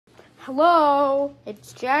Hello,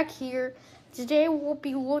 it's Jack here. Today we'll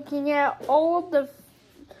be looking at all of the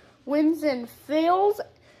wins and fails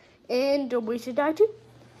in Don't Waste to Die 2.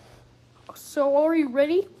 So are you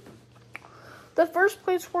ready? The first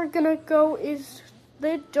place we're gonna go is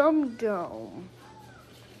the Dum Dome.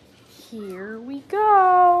 Here we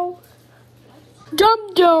go.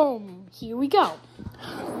 Dum Dome. Here we go.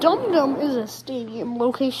 Dum Dome is a stadium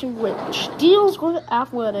location which deals with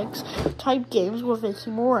athletics type games with a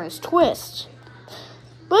humorous twist.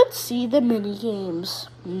 Let's see the mini games.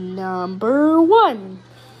 Number 1.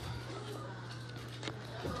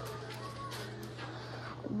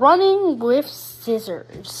 Running with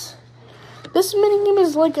scissors. This minigame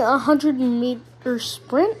is like a 100-meter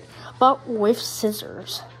sprint, but with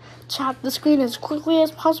scissors. Tap the screen as quickly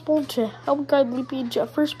as possible to help guide Loopy to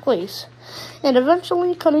first place, and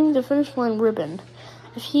eventually cutting the finish line ribbon.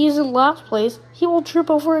 If he is in last place, he will trip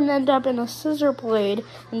over and end up in a scissor blade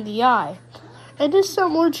in the eye. It is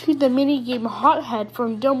similar to the minigame Hothead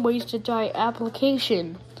from Dumb Ways to Die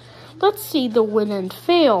application. Let's see the win and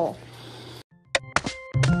fail.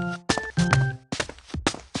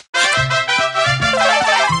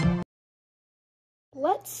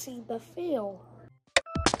 Let's see the fail.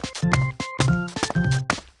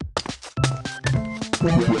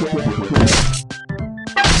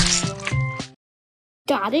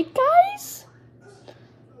 Got it, guys?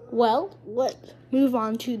 Well, let's move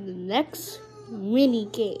on to the next mini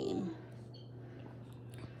game.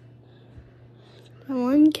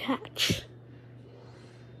 One catch.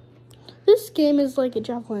 This game is like a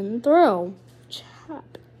javelin throw.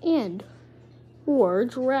 Tap and or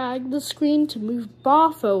drag the screen to move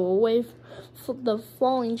Boffo away from the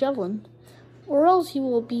falling javelin, or else he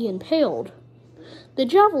will be impaled. The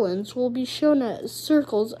javelins will be shown as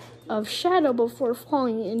circles of shadow before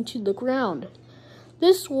falling into the ground.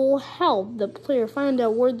 This will help the player find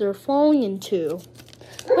out where they're falling into.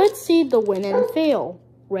 Let's see the win and fail.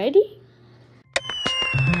 Ready?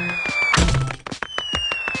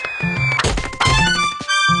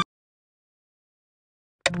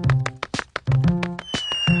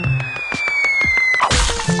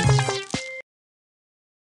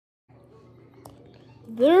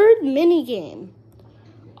 Third minigame.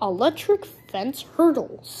 Electric fence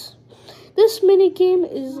hurdles. This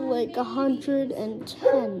minigame is like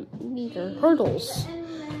 110-meter hurdles.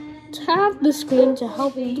 Tap the screen to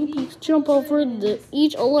help Loopy jump over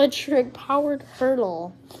each electric-powered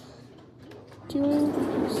hurdle. Doing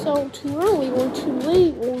so too early or too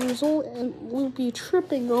late will result in Loopy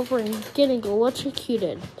tripping over and getting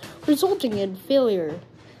electrocuted, resulting in failure.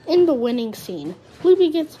 In the winning scene, Loopy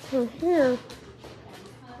gets her hair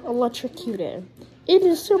electrocuted. It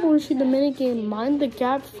is similar to the minigame Mind the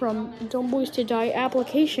Gap from Dumb Ways to Die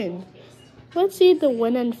application. Let's see the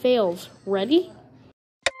win and fails. Ready?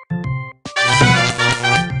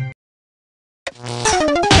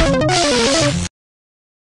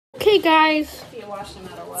 Okay, guys.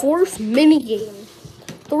 Fourth minigame.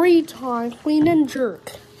 3-time clean and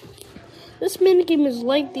jerk. This minigame is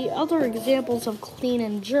like the other examples of clean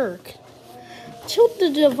and jerk. Tilt the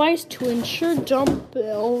device to ensure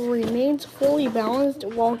dumbbell remains fully balanced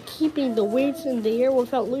while keeping the weights in the air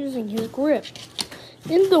without losing his grip.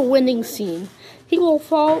 In the winning scene, he will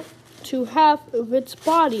fall to half of its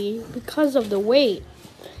body because of the weight.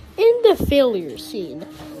 In the failure scene,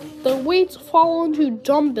 the weights fall onto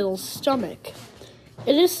Dumbbell's stomach.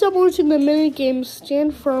 It is similar to the minigame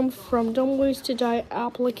Stand Firm from Dumb Ways to Die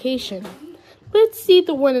application. Let's see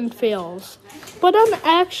the win and fails. But I'm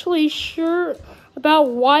actually sure about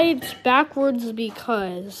why it's backwards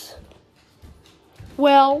because,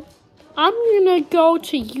 well, I'm gonna go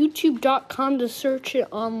to youtube.com to search it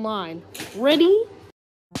online. Ready?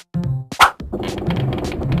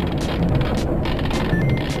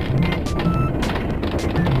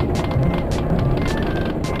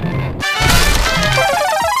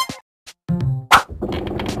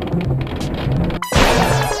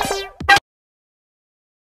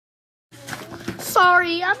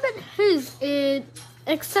 Sorry, I meant his,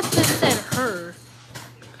 except it said her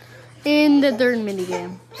in the third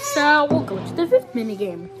minigame. So we'll go to the fifth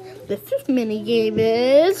minigame. The fifth minigame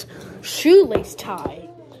is shoelace tie.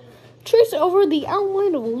 Trace over the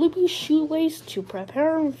outline of Loopy's shoelace to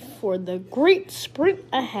prepare him for the great sprint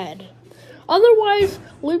ahead. Otherwise,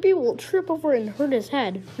 Loopy will trip over and hurt his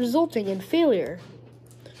head, resulting in failure.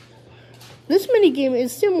 This minigame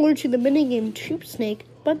is similar to the minigame Tube Snake,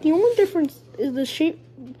 but the only difference is the shape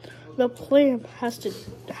the player has to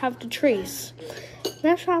trace.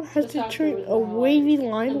 InShot has to trace a wavy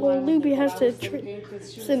line, while Loopy has to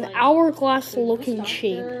trace an hourglass-looking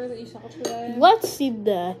shape. Let's see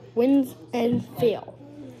the wins and fail.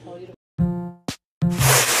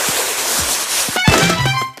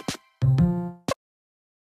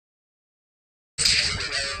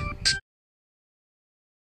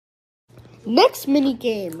 Next mini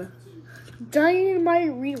game,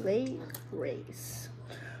 Dynamite Relay Race.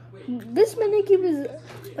 This mini game is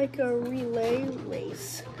like a relay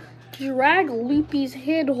race. Drag Loopy's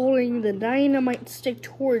hand holding the dynamite stick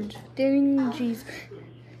towards Denji's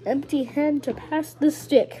empty hand to pass the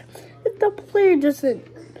stick. If the player doesn't,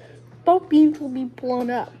 both beams will be blown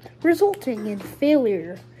up, resulting in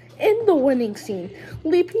failure. In the winning scene,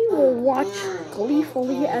 Loopy will watch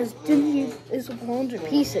gleefully as Denji is blown to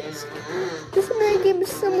pieces. This minigame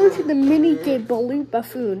is similar to the minigame Balloon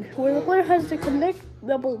Buffoon, where the player has to connect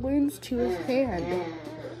the balloons to his hand.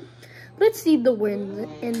 Let's see the win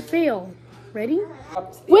and fail. Ready?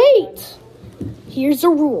 Wait! Here's a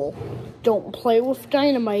rule. Don't play with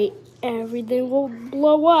dynamite. Everything will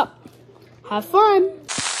blow up. Have fun!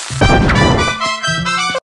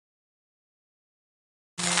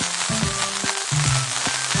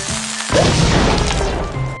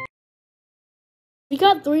 We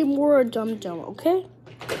got 3 more dum-dum, okay?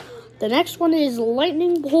 The next one is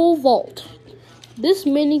Lightning Pole Vault. This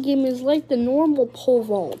minigame is like the normal pole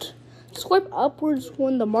vault. Swipe upwards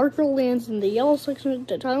when the marker lands in the yellow section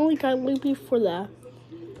to timely guide Loopy for the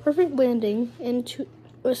perfect landing and to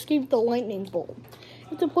escape the lightning bolt.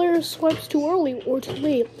 If the player swipes too early or too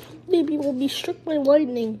late, Loopy will be struck by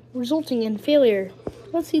lightning, resulting in failure.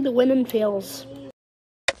 Let's see the win and fails.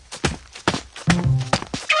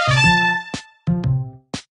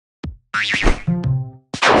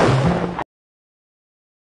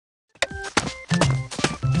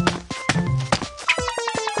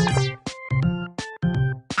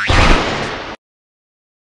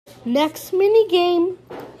 Next minigame,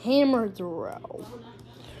 Hammer Throw.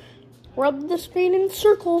 Rub the screen in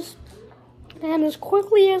circles and as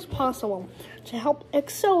quickly as possible to help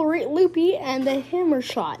accelerate Loopy and the hammer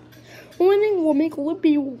shot. Winning will make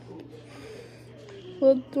Loopy will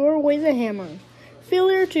throw away the hammer.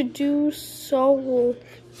 Failure to do so will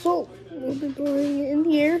result in Loopy throwing it in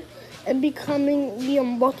the air and becoming the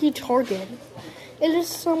unlucky target. It is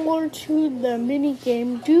similar to the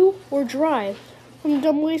minigame Do or Drive from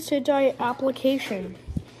Dumb Ways to Die application.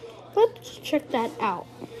 Let's check that out.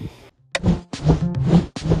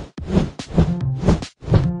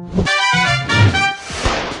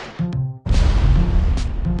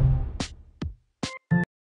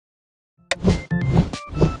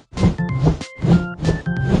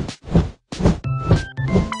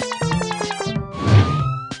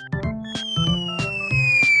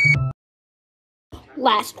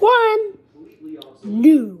 Last one.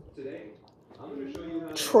 New.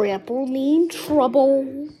 Trampoline Trouble.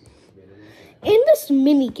 In this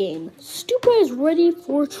minigame, Stupa is ready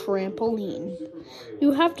for trampoline.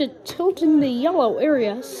 You have to tilt in the yellow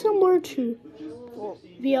area, similar to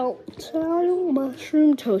volatile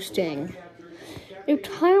mushroom toasting. If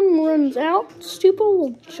time runs out, Stupa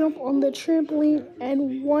will jump on the trampoline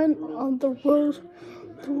and one on the row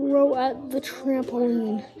throw at the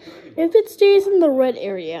trampoline. If it stays in the red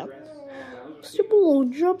area, Stupa will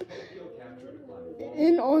jump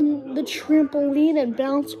in on the trampoline and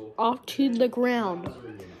bounce off to the ground.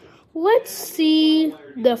 Let's see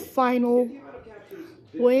the final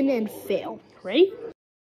win and fail. Ready?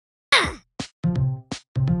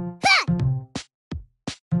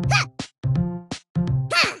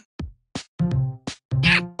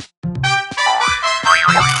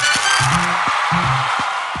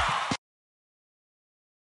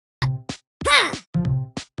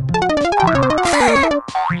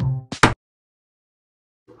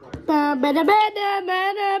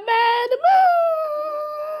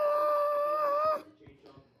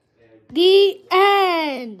 The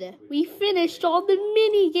end! We finished all the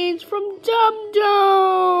mini games from Dum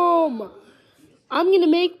Dum! I'm gonna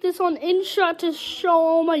make this on InShot to show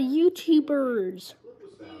all my YouTubers.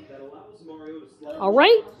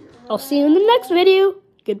 Alright, I'll see you in the next video.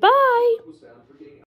 Goodbye!